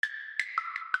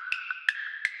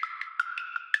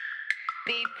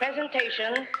The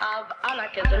presentation of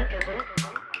anarchism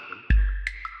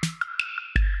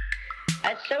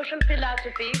as social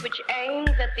philosophy which aims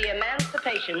at the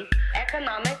emancipation,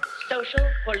 economic, social,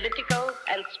 political,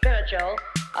 and spiritual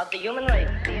of the human race.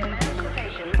 The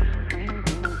emancipation.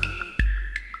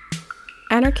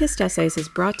 Anarchist Essays is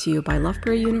brought to you by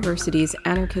Loughborough University's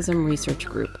Anarchism Research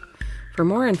Group. For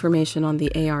more information on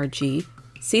the ARG,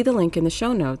 see the link in the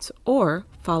show notes or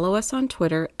follow us on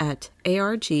Twitter at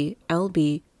ARGLBORO.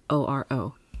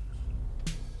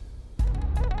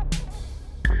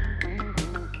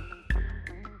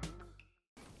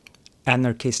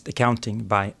 Anarchist Accounting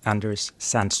by Anders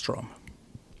Sandstrom.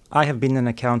 I have been an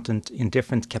accountant in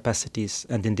different capacities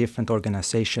and in different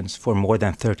organizations for more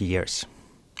than 30 years.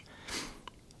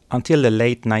 Until the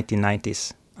late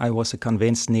 1990s, I was a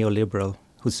convinced neoliberal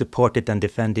who supported and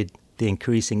defended the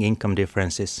increasing income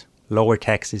differences, lower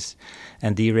taxes,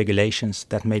 and deregulations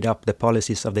that made up the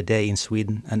policies of the day in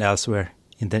Sweden and elsewhere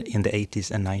in the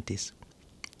 80s and 90s.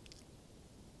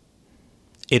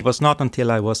 It was not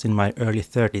until I was in my early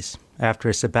 30s, after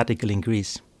a sabbatical in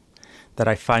Greece, that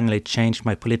I finally changed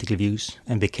my political views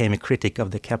and became a critic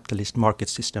of the capitalist market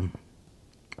system.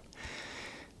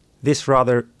 This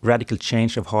rather radical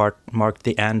change of heart marked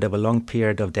the end of a long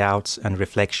period of doubts and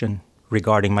reflection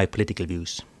regarding my political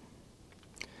views.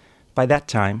 By that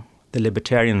time, the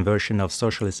libertarian version of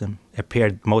socialism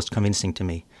appeared most convincing to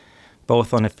me,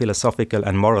 both on a philosophical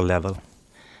and moral level,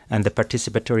 and the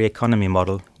participatory economy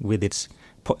model, with its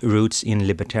roots in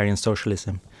libertarian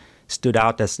socialism, stood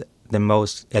out as the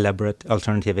most elaborate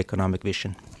alternative economic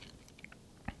vision.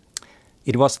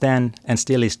 It was then, and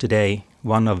still is today,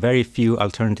 one of very few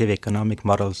alternative economic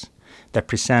models that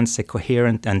presents a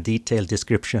coherent and detailed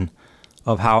description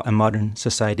of how a modern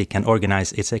society can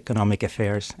organize its economic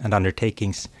affairs and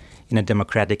undertakings in a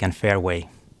democratic and fair way,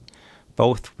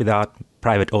 both without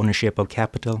private ownership of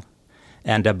capital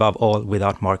and, above all,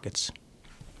 without markets.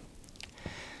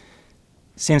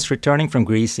 Since returning from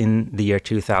Greece in the year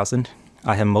 2000,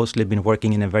 I have mostly been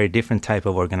working in a very different type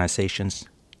of organizations,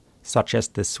 such as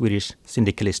the Swedish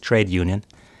Syndicalist Trade Union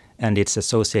and its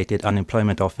associated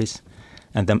unemployment office,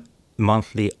 and the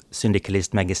monthly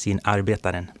syndicalist magazine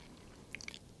Arbetaren.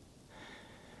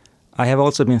 I have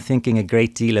also been thinking a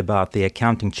great deal about the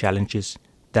accounting challenges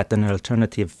that an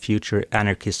alternative future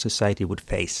anarchist society would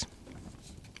face.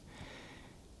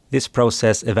 This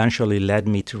process eventually led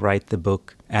me to write the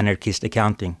book Anarchist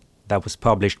Accounting that was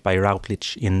published by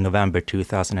Routledge in November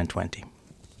 2020.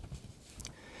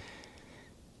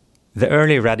 The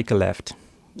early radical left,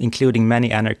 including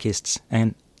many anarchists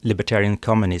and libertarian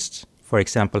communists, for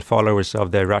example followers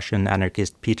of the Russian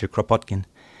anarchist Peter Kropotkin,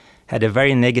 had a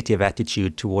very negative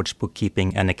attitude towards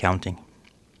bookkeeping and accounting,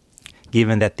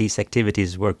 given that these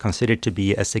activities were considered to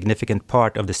be a significant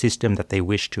part of the system that they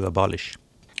wished to abolish.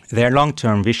 Their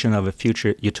long-term vision of a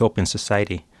future utopian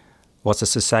society was a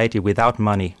society without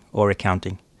money or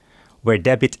accounting, where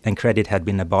debit and credit had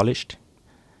been abolished,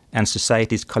 and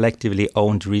society's collectively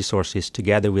owned resources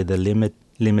together with a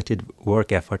limited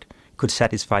work effort could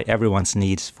satisfy everyone's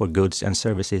needs for goods and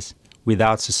services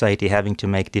without society having to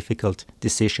make difficult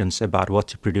decisions about what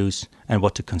to produce and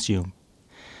what to consume.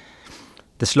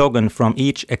 The slogan "from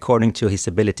each according to his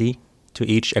ability to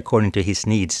each according to his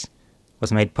needs"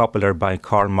 was made popular by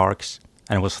Karl Marx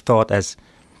and was thought as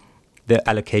the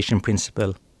allocation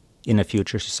principle in a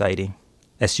future society,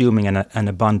 assuming an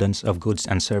abundance of goods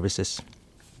and services.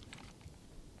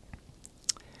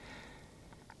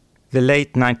 The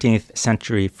late 19th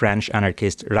century French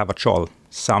anarchist Ravachol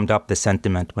summed up the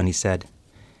sentiment when he said,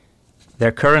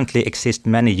 "There currently exist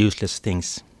many useless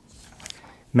things.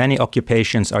 Many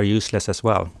occupations are useless as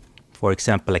well, for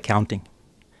example accounting.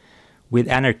 With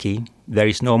anarchy, there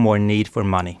is no more need for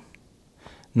money,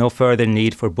 no further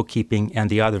need for bookkeeping and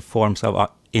the other forms of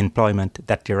employment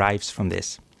that derives from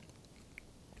this."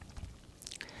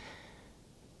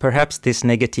 Perhaps this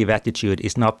negative attitude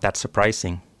is not that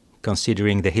surprising,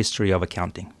 considering the history of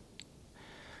accounting.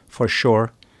 For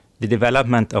sure, the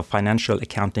development of financial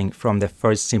accounting from the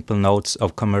first simple notes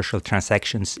of commercial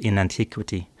transactions in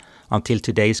antiquity until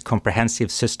today's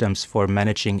comprehensive systems for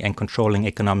managing and controlling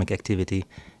economic activity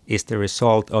is the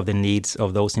result of the needs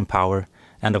of those in power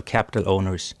and of capital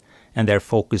owners and their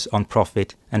focus on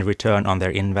profit and return on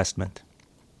their investment.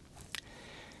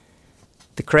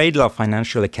 The cradle of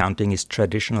financial accounting is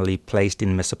traditionally placed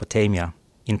in Mesopotamia,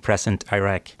 in present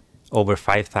Iraq, over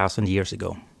 5,000 years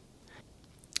ago.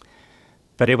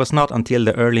 But it was not until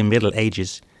the early Middle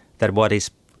Ages that what is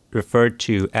referred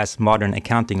to as modern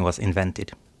accounting was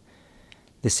invented.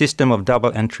 The system of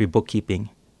double-entry bookkeeping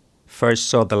first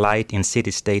saw the light in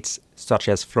city-states such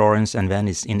as Florence and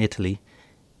Venice in Italy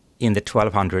in the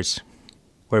 1200s,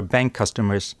 where bank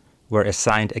customers were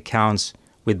assigned accounts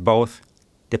with both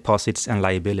deposits and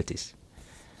liabilities.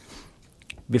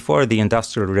 Before the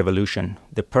Industrial Revolution,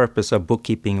 the purpose of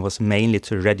bookkeeping was mainly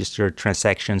to register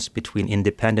transactions between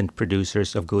independent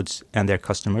producers of goods and their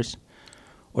customers,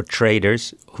 or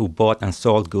traders who bought and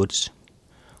sold goods,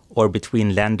 or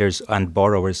between lenders and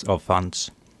borrowers of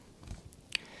funds.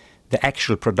 The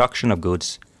actual production of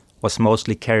goods was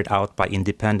mostly carried out by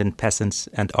independent peasants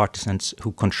and artisans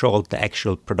who controlled the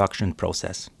actual production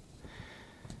process.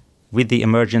 With the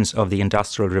emergence of the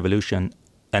Industrial Revolution,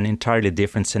 an entirely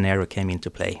different scenario came into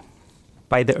play.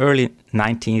 By the early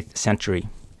 19th century,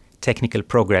 technical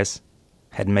progress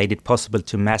had made it possible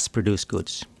to mass-produce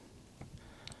goods.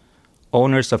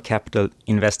 Owners of capital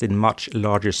invested much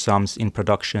larger sums in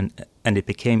production, and it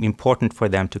became important for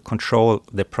them to control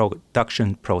the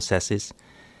production processes,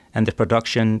 and the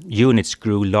production units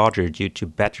grew larger due to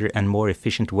better and more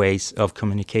efficient ways of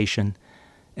communication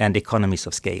and economies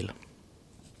of scale.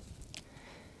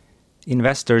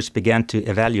 Investors began to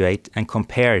evaluate and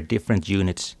compare different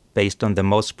units based on the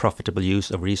most profitable use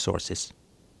of resources.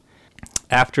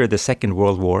 After the Second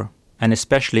World War, and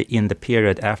especially in the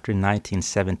period after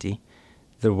 1970,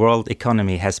 the world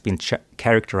economy has been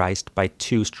characterized by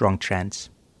two strong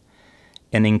trends: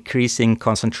 an increasing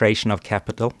concentration of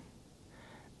capital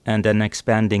and an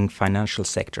expanding financial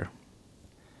sector.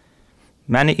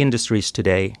 Many industries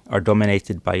today are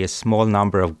dominated by a small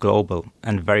number of global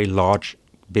and very large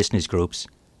business groups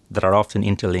that are often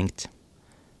interlinked,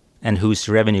 and whose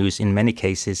revenues in many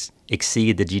cases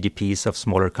exceed the GDPs of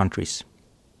smaller countries.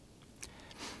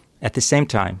 At the same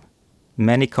time,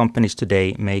 many companies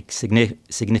today make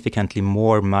significantly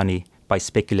more money by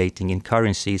speculating in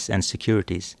currencies and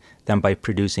securities than by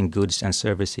producing goods and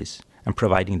services and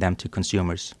providing them to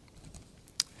consumers.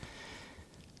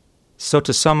 So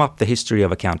to sum up the history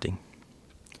of accounting,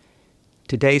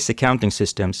 today's accounting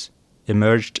systems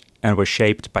emerged and were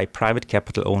shaped by private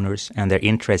capital owners and their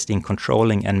interest in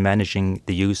controlling and managing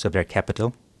the use of their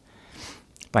capital,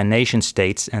 by nation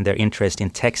states and their interest in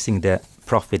taxing the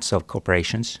profits of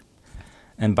corporations,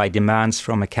 and by demands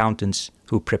from accountants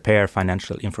who prepare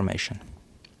financial information.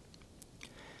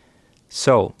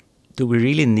 So, do we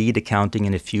really need accounting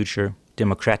in a future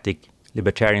democratic,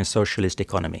 libertarian socialist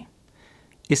economy?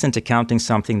 Isn't accounting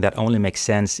something that only makes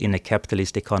sense in a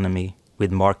capitalist economy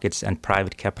with markets and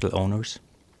private capital owners?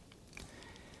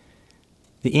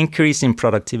 The increase in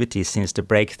productivity since the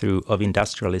breakthrough of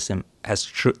industrialism has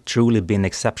truly been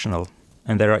exceptional,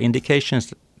 and there are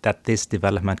indications that this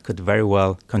development could very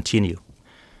well continue.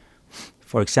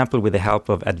 For example, with the help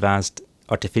of advanced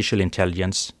artificial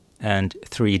intelligence and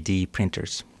 3D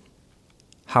printers.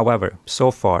 However,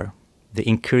 so far, the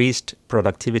increased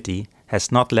productivity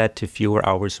has not led to fewer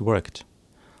hours worked.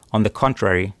 On the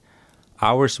contrary,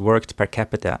 hours worked per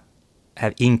capita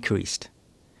have increased.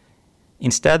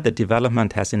 Instead, the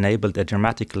development has enabled a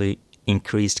dramatically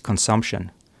increased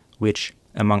consumption, which,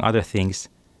 among other things,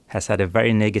 has had a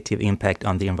very negative impact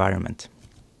on the environment.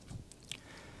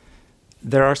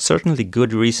 There are certainly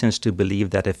good reasons to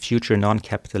believe that a future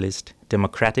non-capitalist,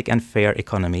 democratic and fair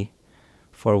economy,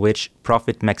 for which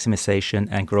profit maximization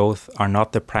and growth are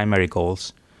not the primary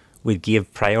goals, would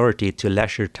give priority to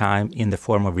leisure time in the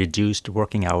form of reduced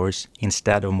working hours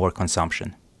instead of more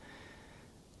consumption.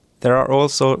 There are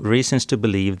also reasons to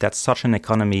believe that such an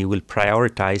economy will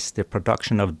prioritize the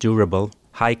production of durable,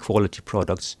 high-quality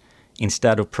products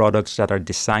instead of products that are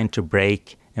designed to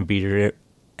break and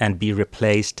be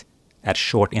replaced at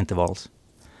short intervals.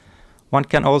 One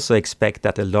can also expect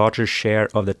that a larger share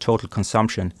of the total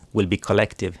consumption will be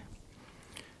collective.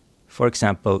 For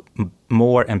example,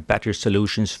 more and better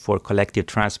solutions for collective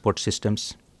transport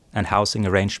systems and housing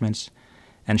arrangements,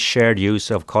 and shared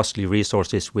use of costly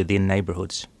resources within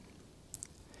neighborhoods.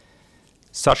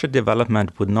 Such a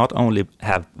development would not only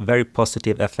have very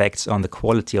positive effects on the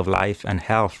quality of life and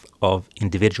health of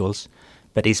individuals,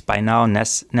 but is by now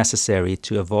necessary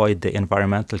to avoid the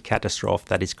environmental catastrophe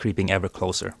that is creeping ever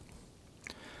closer.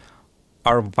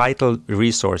 Our vital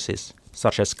resources,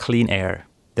 such as clean air,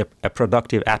 a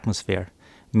productive atmosphere,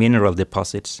 mineral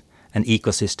deposits, and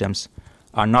ecosystems,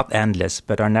 are not endless,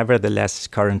 but are nevertheless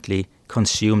currently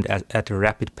consumed at a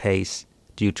rapid pace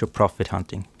due to profit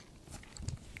hunting.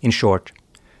 In short,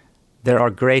 there are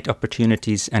great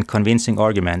opportunities and convincing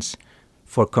arguments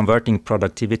for converting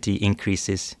productivity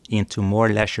increases into more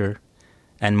leisure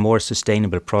and more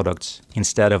sustainable products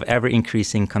instead of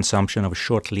ever-increasing consumption of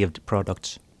short-lived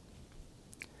products.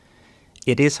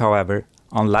 It is, however,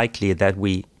 unlikely that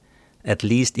we, at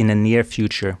least in the near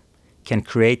future, can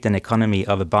create an economy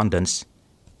of abundance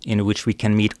in which we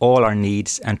can meet all our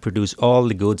needs and produce all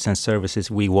the goods and services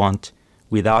we want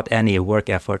without any work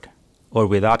effort or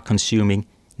without consuming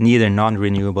neither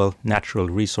non-renewable natural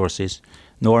resources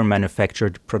nor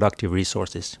manufactured productive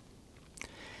resources.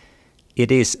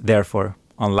 It is, therefore,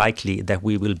 unlikely that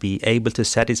we will be able to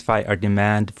satisfy our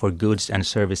demand for goods and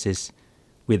services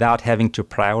without having to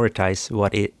prioritize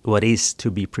what is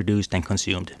to be produced and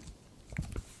consumed.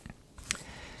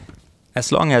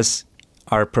 As long as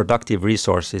our productive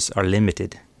resources are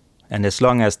limited, and as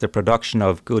long as the production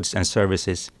of goods and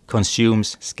services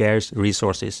consumes scarce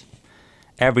resources,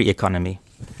 every economy,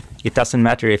 it doesn't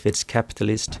matter if it's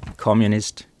capitalist,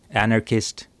 communist,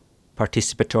 anarchist,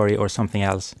 participatory, or something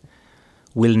else,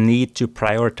 will need to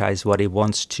prioritize what it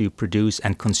wants to produce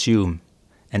and consume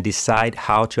and decide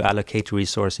how to allocate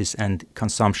resources and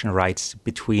consumption rights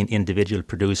between individual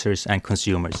producers and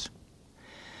consumers.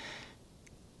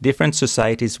 Different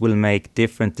societies will make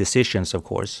different decisions, of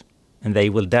course, and they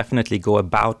will definitely go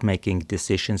about making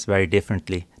decisions very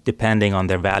differently, depending on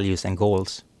their values and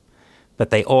goals. But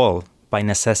they all, by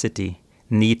necessity,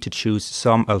 need to choose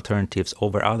some alternatives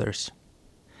over others.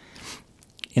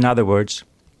 In other words,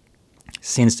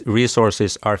 since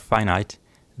resources are finite,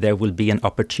 there will be an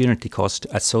opportunity cost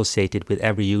associated with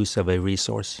every use of a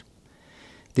resource.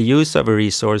 The use of a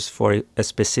resource for a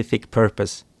specific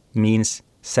purpose means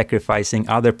sacrificing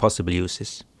other possible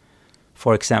uses.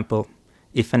 For example,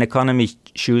 if an economy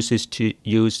chooses to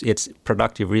use its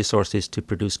productive resources to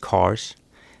produce cars,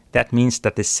 that means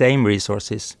that the same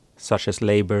resources, such as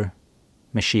labor,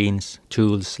 machines,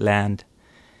 tools, land,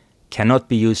 cannot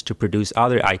be used to produce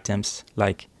other items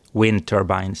like wind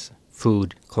turbines,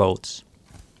 food, clothes.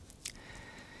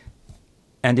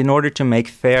 And in order to make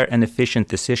fair and efficient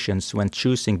decisions when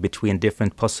choosing between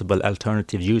different possible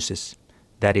alternative uses,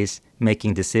 that is,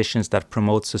 making decisions that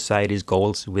promote society's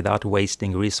goals without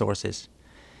wasting resources,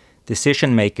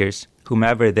 decision makers,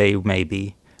 whomever they may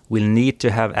be, will need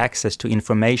to have access to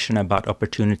information about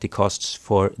opportunity costs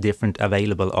for different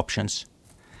available options.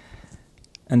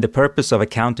 And the purpose of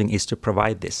accounting is to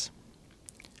provide this.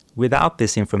 Without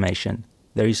this information,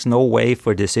 there is no way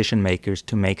for decision makers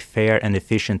to make fair and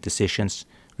efficient decisions,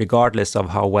 regardless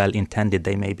of how well intended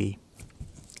they may be.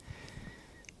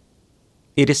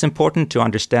 It is important to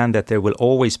understand that there will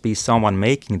always be someone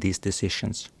making these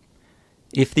decisions.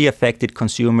 If the affected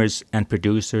consumers and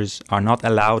producers are not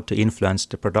allowed to influence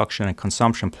the production and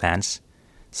consumption plans,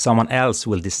 someone else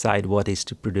will decide what is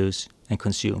to produce and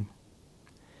consume.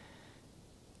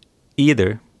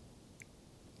 Either,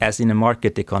 as in a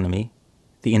market economy,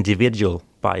 the individual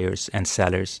buyers and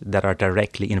sellers that are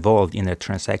directly involved in a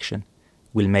transaction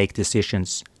will make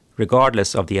decisions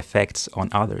regardless of the effects on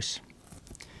others.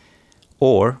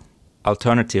 Or,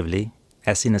 alternatively,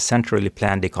 as in a centrally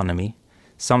planned economy,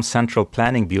 some central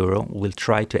planning bureau will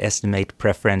try to estimate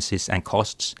preferences and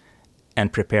costs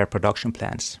and prepare production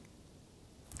plans.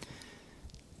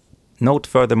 Note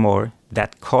furthermore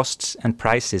that costs and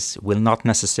prices will not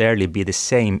necessarily be the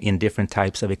same in different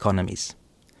types of economies.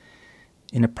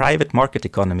 In a private market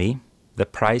economy, the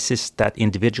prices that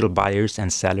individual buyers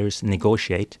and sellers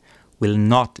negotiate will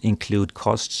not include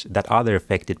costs that other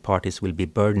affected parties will be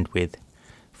burdened with.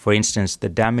 For instance, the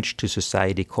damage to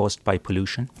society caused by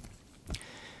pollution.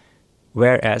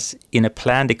 Whereas in a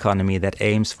planned economy that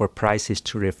aims for prices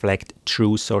to reflect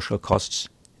true social costs,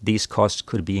 these costs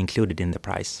could be included in the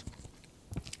price.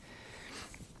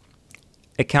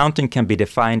 Accounting can be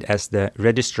defined as the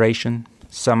registration,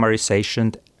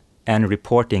 summarization, and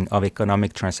reporting of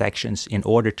economic transactions in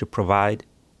order to provide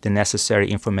the necessary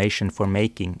information for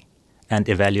making and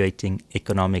evaluating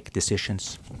economic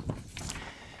decisions.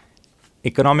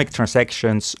 Economic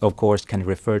transactions, of course, can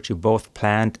refer to both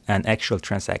planned and actual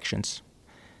transactions.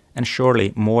 And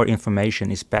surely more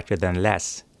information is better than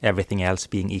less, everything else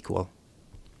being equal.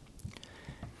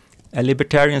 A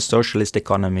libertarian socialist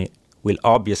economy will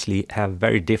obviously have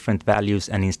very different values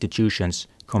and institutions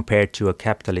compared to a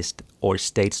capitalist or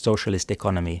state socialist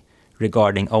economy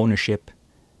regarding ownership,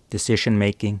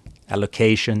 decision-making,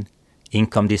 allocation,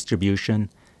 income distribution,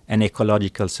 and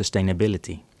ecological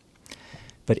sustainability.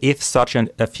 But if such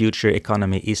a future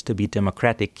economy is to be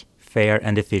democratic, fair,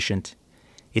 and efficient,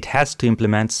 it has to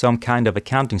implement some kind of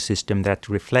accounting system that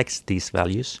reflects these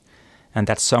values and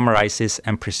that summarizes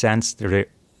and presents the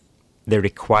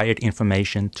required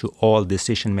information to all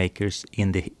decision makers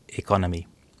in the economy,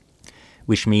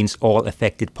 which means all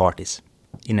affected parties,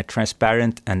 in a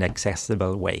transparent and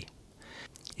accessible way.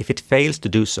 If it fails to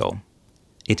do so,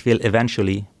 it will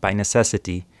eventually, by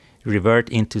necessity, revert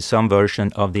into some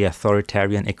version of the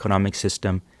authoritarian economic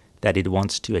system that it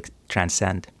wants to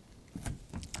transcend.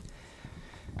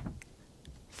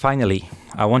 Finally,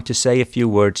 I want to say a few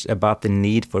words about the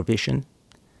need for vision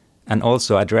and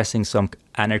also addressing some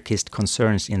anarchist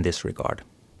concerns in this regard.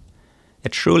 A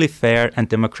truly fair and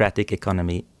democratic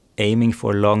economy aiming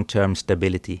for long-term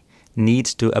stability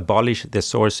needs to abolish the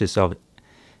sources of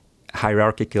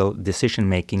hierarchical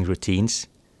decision-making routines,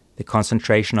 the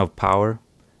concentration of power,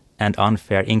 and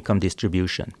unfair income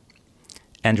distribution,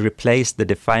 and replace the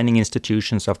defining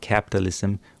institutions of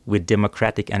capitalism with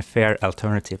democratic and fair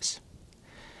alternatives.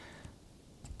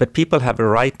 But people have a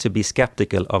right to be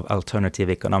skeptical of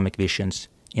alternative economic visions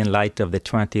in light of the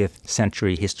 20th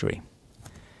century history.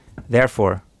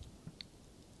 Therefore,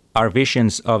 our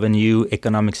visions of a new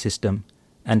economic system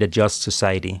and a just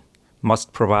society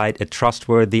must provide a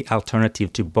trustworthy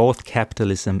alternative to both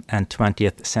capitalism and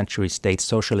 20th century state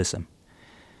socialism.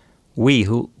 We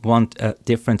who want a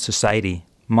different society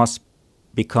must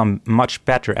become much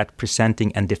better at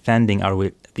presenting and defending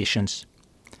our visions.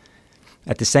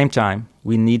 At the same time,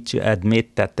 we need to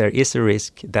admit that there is a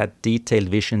risk that detailed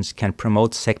visions can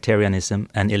promote sectarianism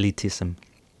and elitism.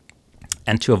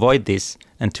 And to avoid this,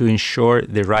 and to ensure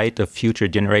the right of future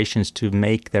generations to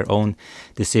make their own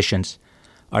decisions,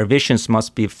 our visions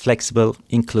must be flexible,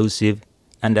 inclusive,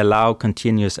 and allow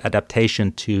continuous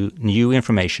adaptation to new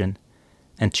information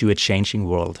and to a changing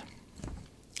world.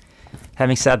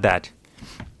 Having said that,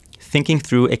 thinking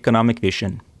through economic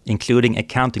vision, including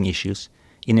accounting issues,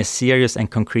 in a serious and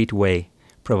concrete way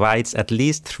provides at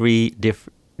least three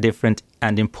different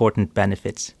and important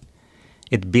benefits.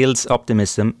 It builds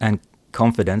optimism and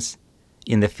confidence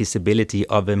in the feasibility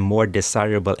of a more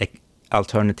desirable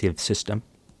alternative system.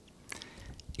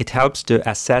 It helps to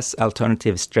assess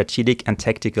alternative strategic and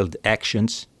tactical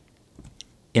actions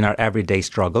in our everyday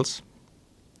struggles.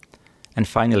 And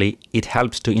finally, it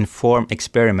helps to inform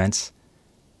experiments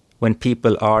when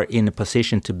people are in a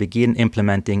position to begin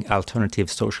implementing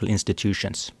alternative social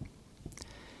institutions.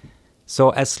 So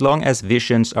as long as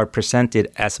visions are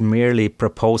presented as merely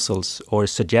proposals or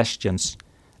suggestions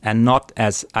and not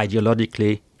as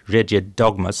ideologically rigid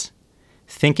dogmas,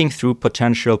 thinking through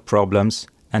potential problems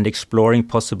and exploring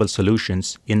possible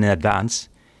solutions in advance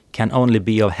can only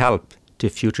be of help to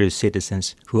future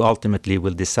citizens who ultimately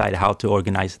will decide how to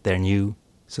organize their new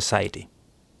society.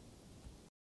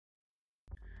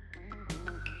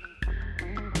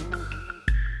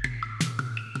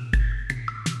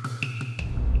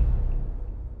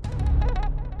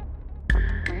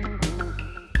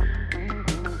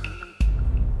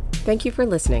 Thank you for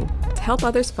listening. To help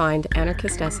others find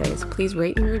Anarchist Essays, please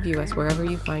rate and review us wherever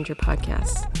you find your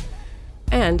podcasts.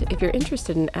 And if you're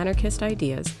interested in anarchist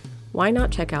ideas, why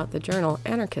not check out the journal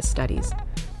Anarchist Studies?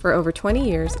 For over 20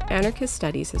 years, Anarchist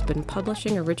Studies has been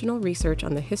publishing original research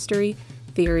on the history,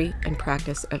 theory, and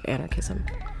practice of anarchism.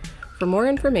 For more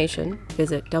information,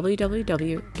 visit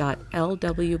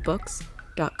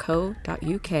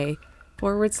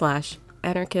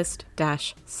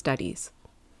www.lwbooks.co.uk/anarchist-studies.